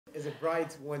It's a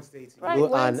bright Wednesday to you.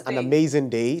 Wednesday. An amazing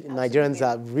day. Absolutely. Nigerians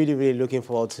are really, really looking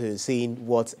forward to seeing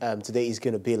what today is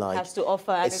going to be like. Has to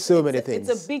offer. It's so many things.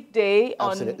 It's a big day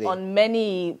on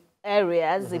many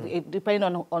areas,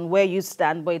 depending on where you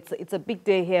stand, but it's a big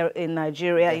day here in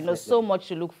Nigeria. Definitely. You know, so much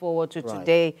to look forward to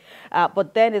today.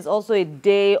 But then it's also a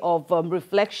day of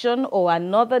reflection, or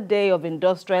another day of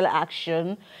industrial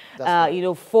action, you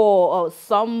know, for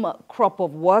some crop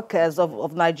of workers,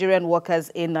 of Nigerian workers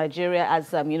in Nigeria,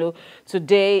 as, you know,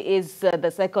 today is the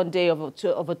second day of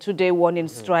a two-day warning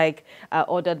strike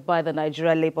ordered by the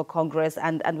Nigerian Labour Congress.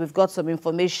 And we've got some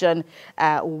information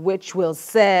which will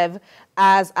serve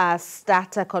as our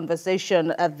starter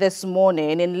conversation this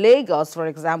morning. In Lagos, for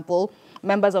example,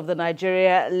 members of the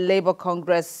Nigeria Labour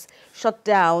Congress shut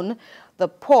down the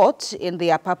port in the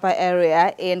Apapa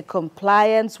area in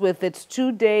compliance with its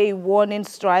two-day warning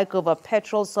strike over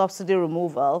petrol subsidy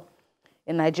removal.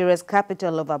 In Nigeria's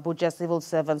capital of Abuja, civil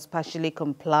servants partially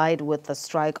complied with the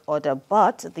strike order,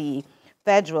 but the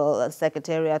Federal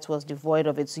Secretariat was devoid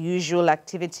of its usual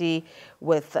activity,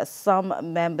 with some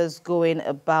members going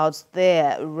about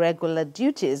their regular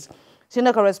duties.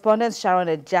 Senior correspondent Sharon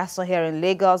Ejaso here in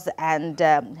Lagos and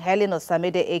Helen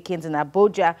Osamide Akins in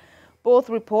Abuja both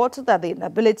report that the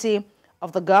inability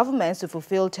of the government to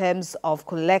fulfill terms of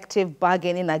collective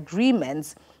bargaining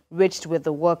agreements reached with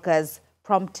the workers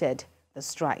prompted the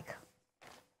strike.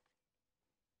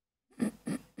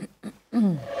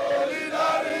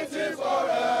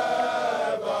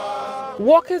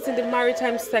 Workers in the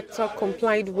maritime sector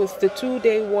complied with the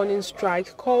two-day warning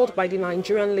strike called by the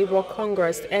Nigerian Labour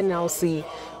Congress, NLC,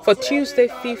 for Tuesday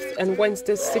 5th and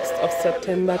Wednesday 6th of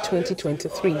September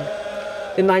 2023.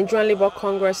 The Nigerian Labour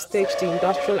Congress staged the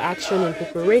industrial action in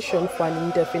preparation for an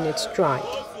indefinite strike.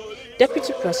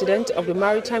 Deputy President of the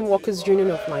Maritime Workers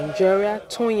Union of Nigeria,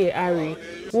 Tonye Ari,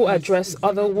 who addressed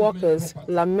other workers,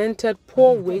 lamented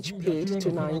poor wage paid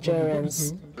to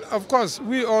Nigerians. Of course,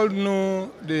 we all know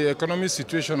the economic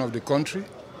situation of the country.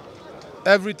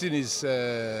 Everything is,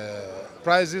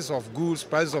 prices of goods,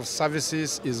 prices of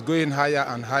services is going higher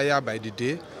and higher by the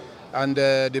day. And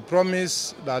the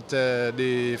promise that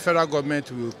the federal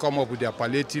government will come up with their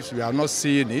palliatives, we are not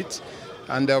seeing it.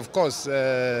 And of course,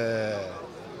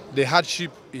 the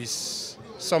hardship is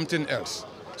something else.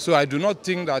 So I do not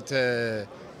think that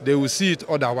they will see it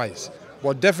otherwise.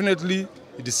 But definitely,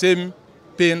 it's the same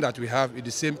pain that we have, it's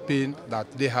the same pain that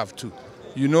they have too.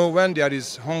 You know, when there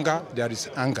is hunger, there is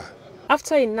anger.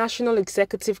 After a National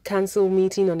Executive Council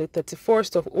meeting on the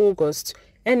 31st of August,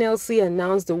 NLC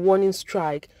announced the warning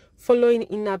strike following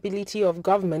inability of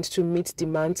government to meet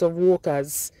demands of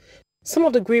workers. Some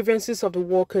of the grievances of the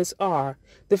workers are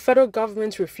the federal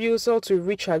government's refusal to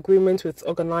reach agreement with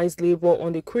organized labor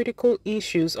on the critical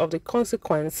issues of the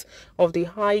consequence of the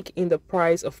hike in the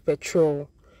price of petrol,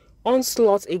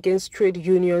 onslaught against trade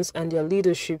unions and their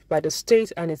leadership by the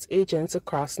state and its agents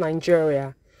across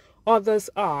Nigeria. Others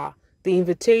are the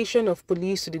invitation of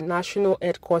police to the national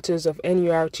headquarters of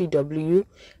NURTW,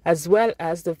 as well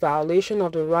as the violation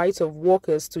of the rights of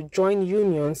workers to join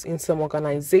unions in some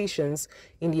organizations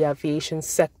in the aviation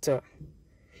sector.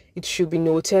 It should be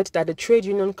noted that the Trade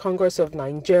Union Congress of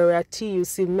Nigeria,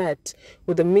 TUC, met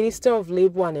with the Minister of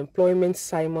Labour and Employment,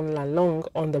 Simon Lalong,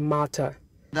 on the matter.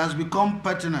 It has become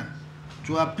pertinent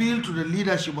to appeal to the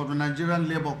leadership of the Nigerian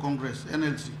Labour Congress,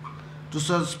 NLC, to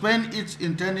suspend its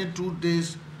intended 2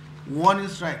 days warning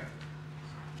strike,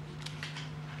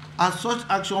 as such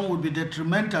action would be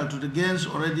detrimental to the gains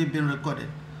already been recorded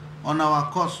on our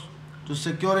course to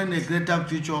securing a greater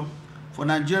future for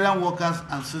Nigerian workers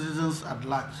and citizens at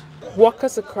large.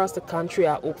 Workers across the country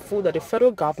are hopeful that the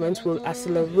federal government will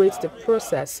accelerate the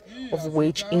process of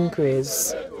wage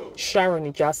increase.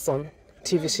 Sharon Ejaso,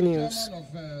 TVC News.